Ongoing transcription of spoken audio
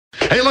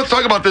Hey, let's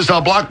talk about this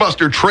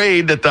blockbuster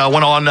trade that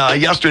went on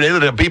yesterday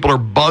that people are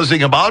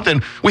buzzing about,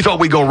 and we thought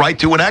we'd go right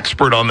to an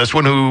expert on this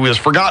one who has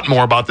forgotten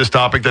more about this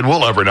topic than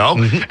we'll ever know,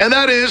 and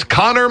that is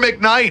Connor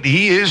McKnight.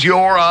 He is he's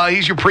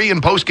your pre-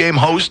 and post-game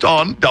host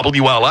on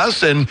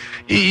WLS, and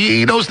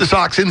he knows the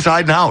Sox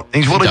inside and out.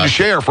 He's willing to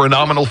share for a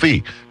nominal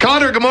fee.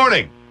 Connor, good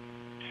morning.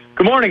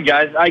 Good morning,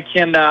 guys. I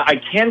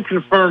can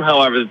confirm,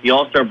 however, that the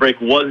All-Star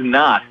break was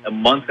not a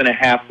month and a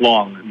half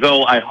long,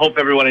 though I hope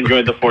everyone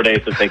enjoyed the 4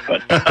 daes if they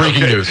could.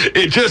 Breaking news.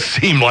 It just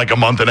seemed like a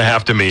month and a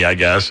half to me, I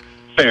guess.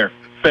 Fair.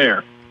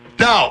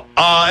 Now,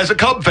 as a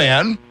Cub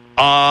fan,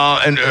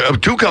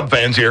 and two Cub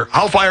fans here,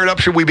 how fired up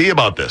should we be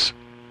about this?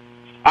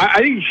 I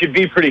think you should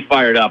be pretty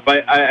fired up.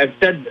 I've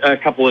said a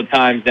couple of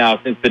times now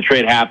since the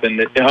trade happened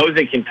that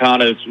Jose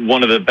Quintana is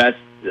one of the best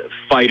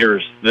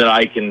fighters that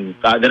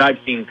I've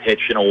seen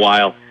pitch in a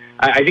while.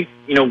 I think,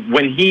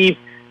 when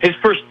his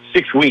first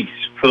 6 weeks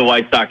for the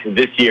White Sox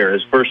this year,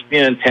 his first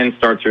 10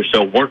 starts or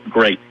so weren't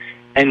great.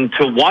 And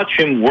to watch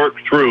him work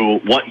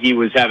through what he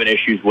was having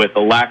issues with, the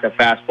lack of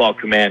fastball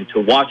command, to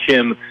watch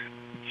him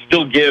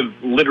still give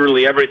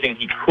literally everything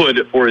he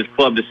could for his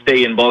club to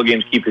stay in ball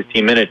games, keep his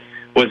team in it,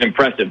 was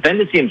impressive. Then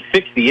to see him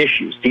fix the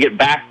issues, to get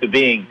back to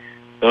being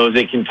the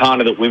Jose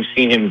Quintana that we've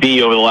seen him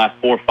be over the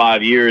last 4 or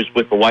 5 years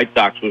with the White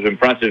Sox was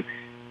impressive.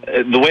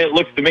 The way it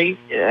looks to me,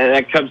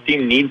 that Cubs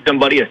team needs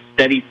somebody, a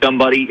steady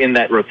somebody in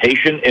that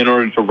rotation in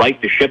order to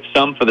right the ship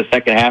some for the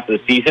second half of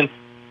the season.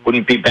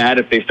 Wouldn't be bad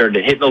if they started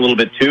to hit a little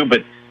bit too,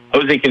 but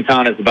Jose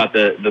Quintana is about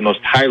the most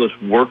tireless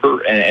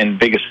worker and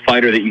biggest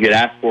fighter that you could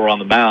ask for on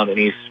the mound, and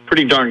he's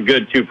pretty darn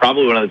good too,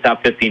 probably one of the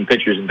top 15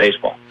 pitchers in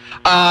baseball.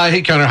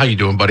 Hey, Connor, how you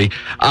doing, buddy?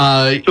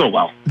 Doing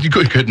well.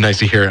 Good, nice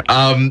to hear.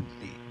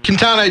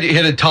 Quintana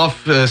had a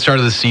tough start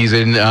of the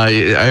season.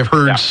 I've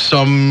heard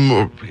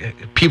some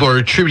people are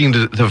attributing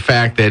to the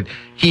fact that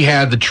he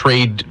had the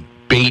trade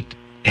bait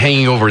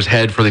hanging over his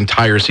head for the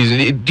entire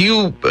season. Do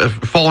you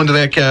fall into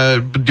that?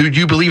 Do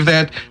you believe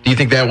that? Do you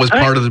think that was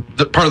part of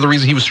the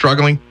reason he was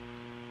struggling?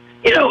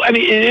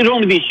 It'd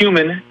only be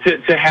human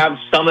to have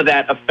some of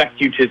that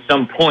affect you to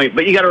some point.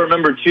 But you got to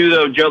remember too,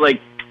 though, Joe.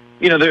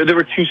 There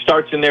were 2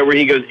 starts in there where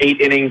he goes 8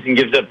 innings and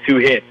gives up 2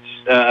 hits.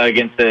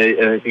 Against I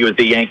think it was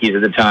the Yankees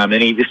at the time. Then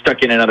he just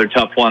stuck in another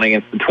tough one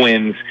against the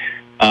Twins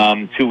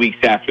 2 weeks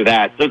after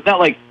that. So it's not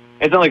like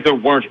there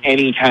weren't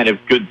any kind of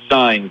good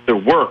signs. There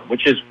were,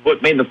 which is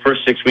what made the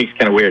first 6 weeks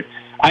kind of weird.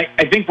 I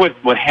think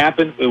what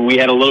happened, we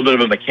had a little bit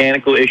of a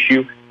mechanical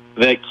issue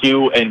that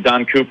Q and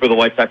Don Cooper, the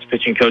White Sox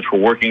pitching coach, were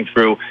working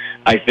through.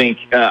 I think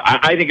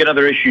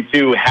another issue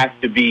too has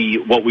to be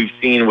what we've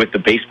seen with the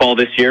baseball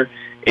this year.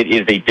 It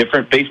is a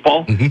different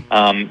baseball.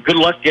 Good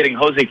luck getting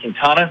Jose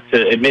Quintana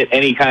to admit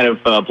any kind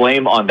of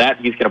blame on that.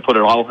 He's going to put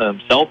it all on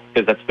himself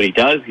because that's what he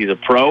does. He's a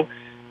pro.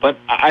 But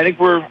I think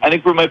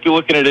we might be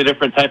looking at a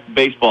different type of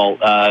baseball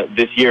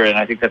this year, and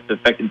I think that's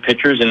affecting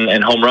pitchers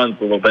and home runs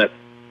a little bit.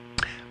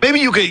 Maybe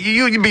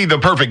you'd be the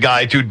perfect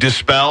guy to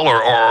dispel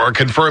or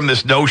confirm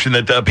this notion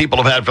that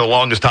people have had for the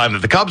longest time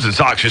that the Cubs and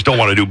Sox just don't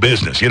want to do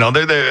business.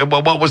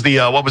 What was the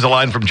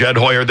line from Jed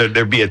Hoyer?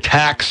 There'd be a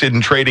tax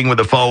in trading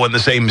with a foe in the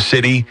same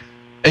city.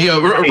 Hey,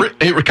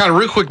 kind of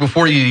real quick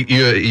before you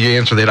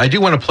answer that, I do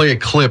want to play a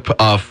clip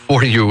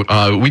for you.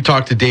 We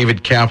talked to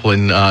David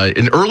Kaplan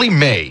in early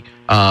May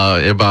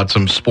about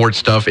some sports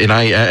stuff, and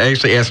I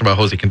actually asked him about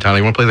Jose Quintana.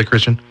 You want to play that,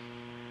 Christian?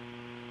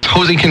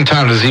 Jose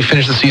Quintana, does he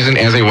finish the season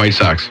as a White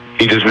Sox?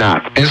 He does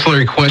not.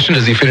 Ancillary question,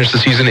 does he finish the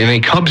season in a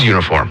Cubs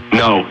uniform?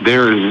 No,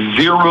 there is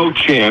zero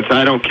chance.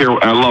 I don't care.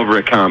 I love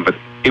Rick Hahn, but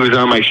he was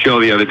on my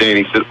show the other day,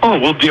 and he said,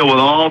 we'll deal with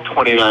all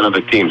 29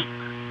 other teams.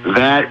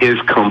 That is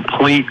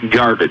complete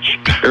garbage.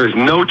 There is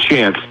no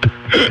chance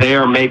they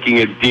are making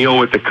a deal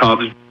with the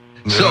Cubs.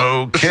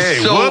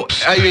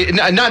 Whoops. I mean,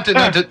 not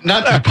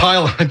to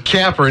pile on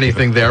Cap or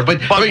anything there,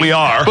 but we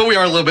are. But we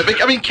are a little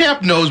bit. I mean,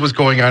 Cap knows what's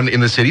going on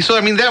in the city, so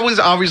I mean, that was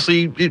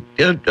obviously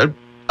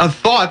a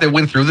thought that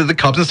went through that the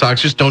Cubs and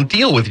Sox just don't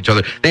deal with each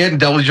other. They hadn't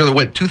dealt with each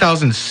other.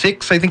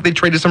 2006? I think they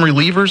traded some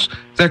relievers.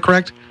 Is that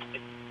correct?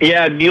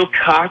 Yeah, Neil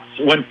Cox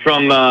went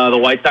from the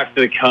White Sox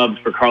to the Cubs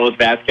for Carlos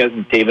Vasquez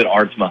and David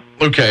Aardsma.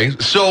 Okay,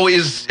 so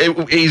was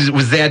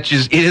that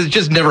just, it has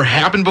just never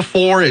happened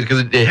before because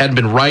it hadn't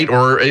been right,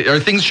 or are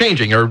things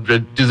changing, or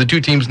do the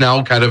two teams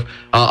now kind of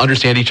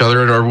understand each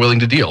other and are willing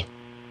to deal?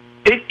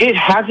 It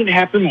hasn't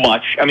happened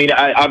much. I mean,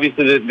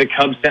 obviously the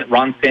Cubs sent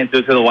Ron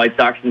Santos to the White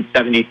Sox in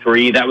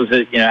 '73. That was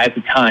at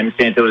the time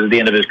Santos was at the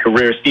end of his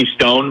career. Steve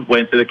Stone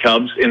went to the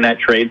Cubs in that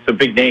trade, so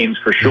big names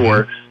for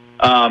sure. Mm-hmm.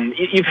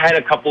 You've had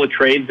a couple of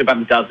trades, about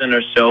a dozen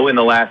or so in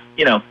the last,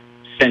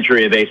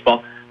 century of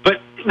baseball,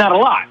 but not a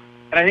lot.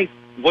 And I think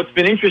what's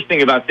been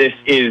interesting about this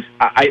is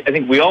I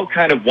think we all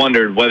kind of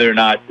wondered whether or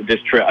not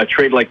a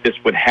trade like this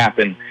would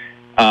happen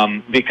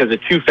because of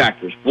two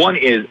factors. One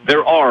is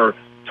there are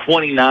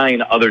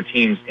 29 other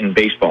teams in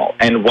baseball,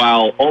 and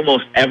while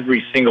almost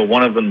every single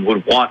one of them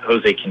would want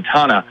Jose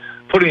Quintana,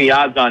 putting the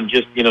odds on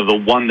just,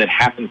 the one that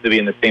happens to be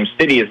in the same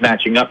city as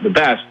matching up the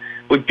best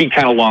would be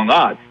kind of long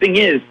odds. Thing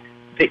is,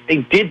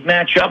 they did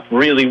match up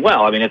really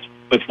well. I mean,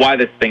 it's why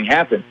this thing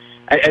happened.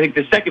 I think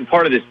the second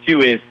part of this,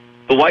 too, is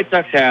the White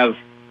Sox have,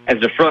 as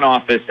a front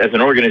office, as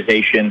an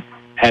organization,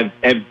 have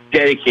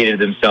dedicated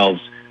themselves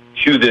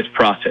to this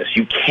process.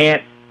 You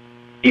can't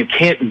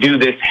do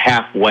this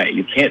halfway.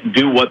 You can't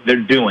do what they're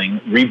doing,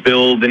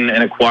 rebuild and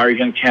acquire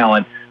young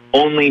talent,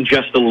 only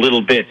just a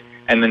little bit,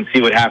 and then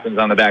see what happens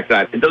on the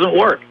backside. It doesn't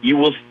work. You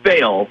will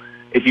fail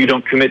if you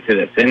don't commit to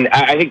this. And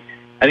I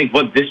think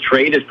what this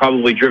trade has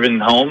probably driven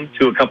home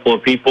to a couple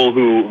of people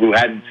who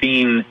hadn't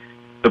seen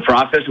the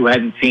process, who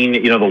hadn't seen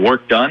the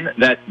work done,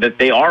 that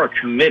they are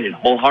committed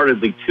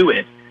wholeheartedly to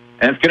it.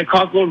 And it's going to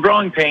cause a little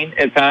growing pain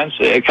at times.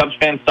 Cubs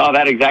fans saw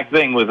that exact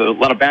thing with a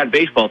lot of bad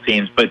baseball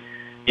teams. But,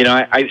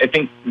 I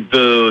think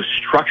the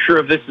structure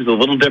of this is a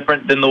little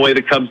different than the way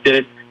the Cubs did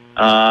it.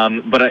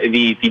 But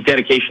the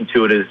dedication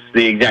to it is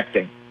the exact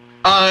thing.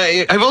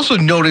 I've also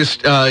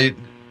noticed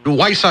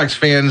White Sox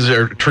fans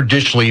are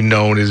traditionally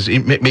known as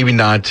maybe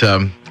not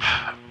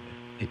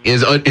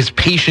as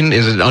patient,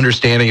 as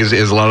understanding as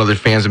a lot of other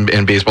fans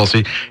in baseball.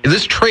 So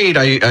this trade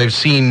I've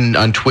seen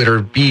on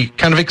Twitter be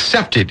kind of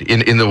accepted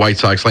in the White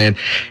Sox land.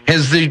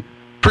 Has the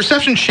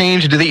perception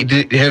changed?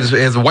 Has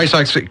the White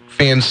Sox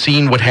fans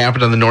seen what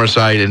happened on the north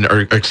side and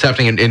are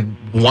accepting and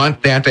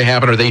want that to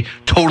happen? Are they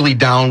totally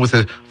down with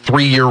a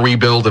 3-year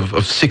rebuild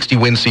of 60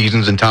 win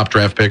seasons and top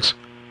draft picks?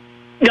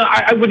 No,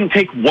 I wouldn't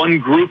take one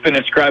group and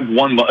ascribe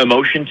one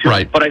emotion to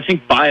it, but I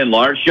think by and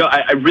large,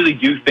 I really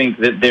do think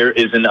that there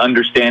is an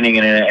understanding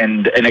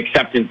and an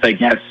acceptance, I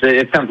guess.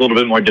 It sounds a little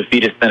bit more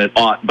defeatist than it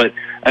ought, but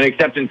an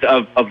acceptance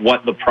of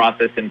what the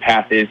process and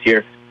path is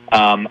here.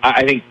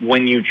 I think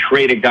when you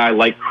trade a guy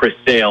like Chris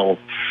Sale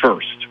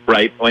first,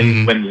 right,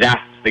 when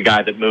that's the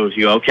guy that moves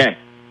you, okay,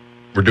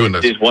 we're doing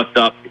this. This is what's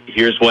up.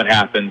 Here's what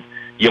happens.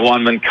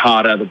 Yoan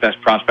Moncada, the best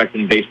prospect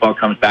in baseball,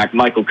 comes back.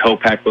 Michael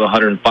Kopech with a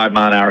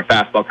 105-mile-an-hour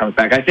fastball comes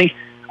back.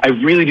 I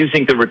really do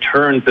think the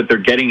returns that they're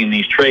getting in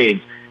these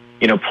trades,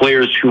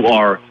 players who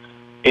are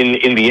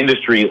in the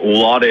industry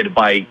lauded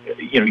by,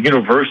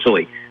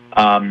 universally,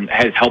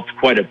 has helped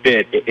quite a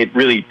bit. It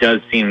really does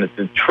seem that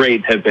the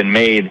trades have been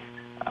made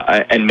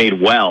and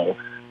made well.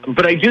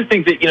 But I do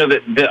think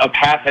that, a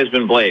path has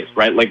been blazed,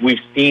 right? Like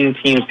we've seen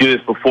teams do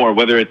this before,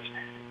 whether it's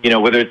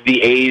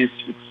the A's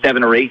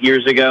 7 or 8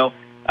 years ago,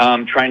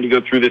 trying to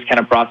go through this kind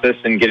of process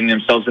and getting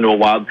themselves into a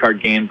wild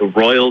card game. The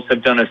Royals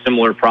have done a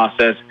similar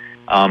process,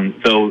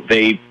 though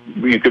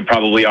you could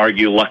probably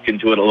argue, lucked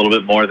into it a little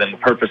bit more than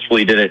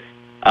purposefully did it.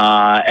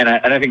 And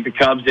I think the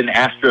Cubs and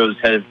Astros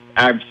have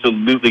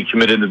absolutely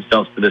committed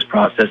themselves to this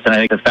process. And I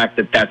think the fact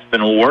that that's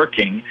been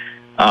working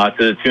to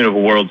the tune of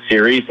a World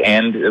Series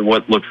and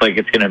what looks like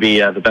it's going to be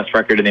the best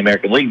record in the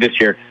American League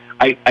this year,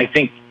 I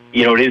think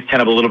it is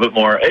kind of a little bit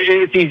more.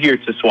 It's easier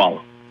to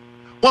swallow.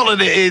 Well,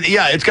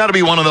 it's got to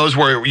be one of those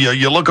where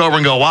you look over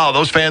and go, wow,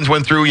 those fans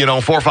went through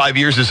 4 or 5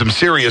 years of some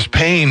serious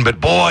pain,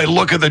 but boy,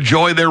 look at the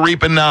joy they're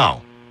reaping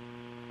now.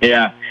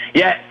 Yeah,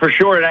 for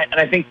sure. And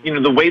I think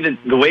the way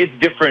it's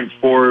different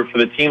for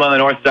the team on the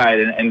north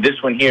side and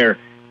this one here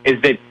is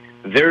that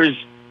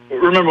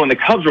remember when the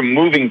Cubs were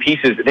moving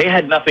pieces, they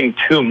had nothing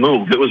to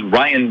move. It was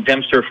Ryan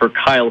Dempster for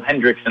Kyle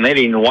Hendricks, and they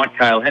didn't even want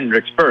Kyle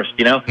Hendricks first.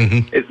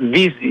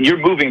 You're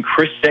moving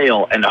Chris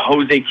Sale and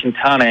Jose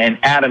Quintana and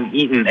Adam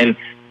Eaton and.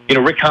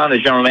 Rick Hahn, the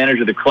general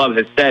manager of the club,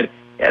 has said,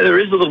 there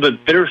is a little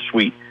bit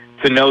bittersweet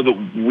to know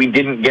that we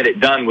didn't get it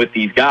done with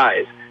these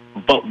guys.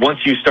 But once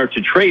you start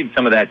to trade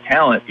some of that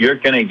talent, you're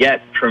going to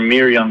get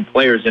premier young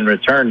players in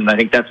return. And I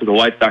think that's what the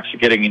White Sox are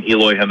getting in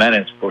Eloy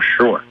Jimenez for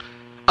sure.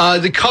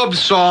 The Cubs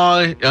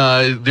saw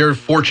their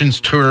fortunes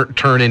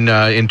turn in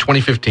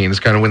 2015. It's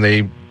kind of when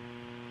they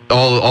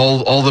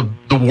all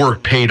the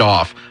work paid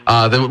off.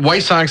 The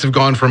White Sox have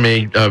gone from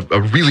a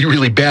really,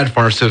 really bad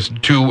farm system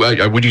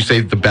to would you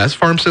say the best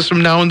farm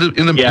system now in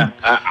the Yeah,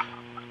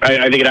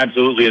 I think it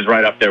absolutely is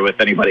right up there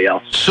with anybody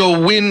else. So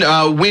when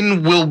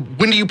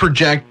do you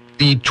project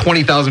the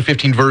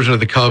 2015 version of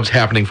the Cubs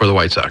happening for the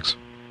White Sox?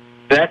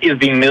 That is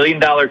the $1 million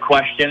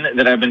question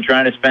that I've been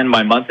trying to spend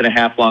my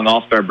month-and-a-half-long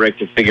All-Star break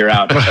to figure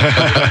out.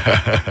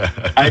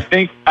 I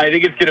think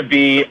it's going to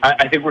be.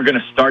 I think we're going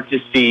to start to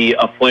see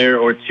a player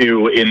or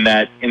two in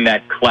that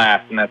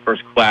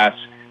first class,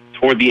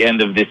 toward the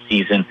end of this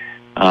season.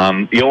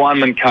 Yoan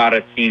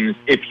Moncada seems,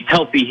 if he's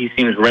healthy, he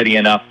seems ready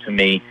enough to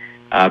me.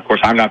 Of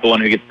course, I'm not the one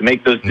who gets to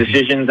make those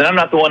decisions, and I'm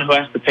not the one who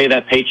has to pay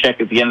that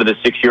paycheck at the end of the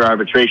 6-year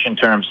arbitration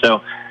term.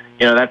 So,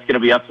 that's going to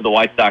be up to the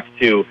White Sox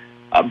too.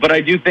 But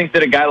I do think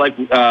that a guy like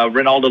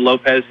Reynaldo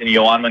Lopez and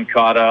Yoan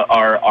Moncada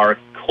are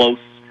close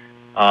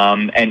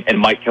and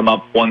might come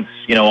up once,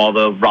 all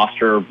the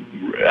roster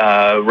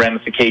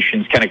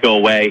ramifications kind of go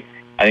away.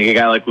 I think a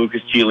guy like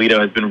Lucas Giolito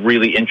has been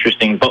really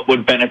interesting, but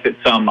would benefit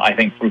some, I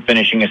think, from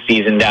finishing a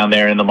season down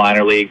there in the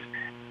minor leagues.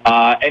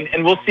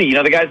 And we'll see.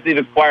 The guys they've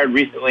acquired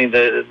recently,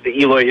 the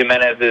Eloy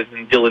Jimenez's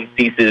and Dylan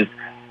Cease's,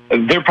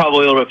 they're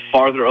probably a little bit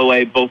farther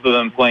away, both of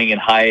them playing in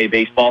high A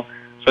baseball.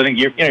 So I think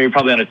you're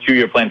probably on a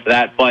 2-year plan for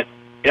that. But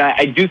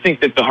I do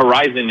think that the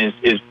horizon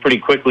is pretty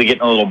quickly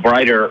getting a little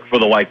brighter for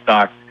the White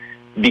Sox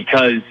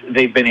because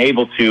they've been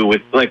able to,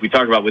 with like we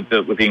talked about with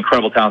the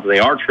incredible talent that they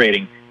are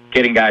trading,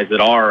 getting guys that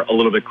are a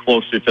little bit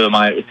closer to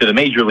the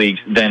major leagues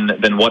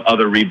than what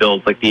other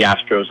rebuilds like the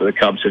Astros or the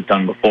Cubs have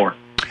done before.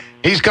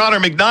 He's Connor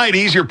McKnight.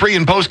 He's your pre-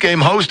 and post-game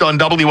host on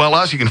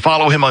WLS. You can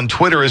follow him on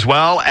Twitter as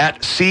well,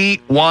 at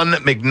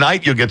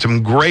C1McKnight. You'll get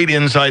some great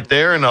insight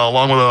there, and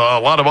along with a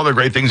lot of other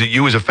great things that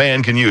you as a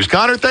fan can use.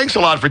 Connor, thanks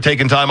a lot for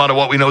taking time out of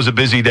what we know is a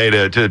busy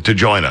day to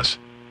join us.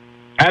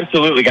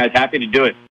 Absolutely, guys. Happy to do it.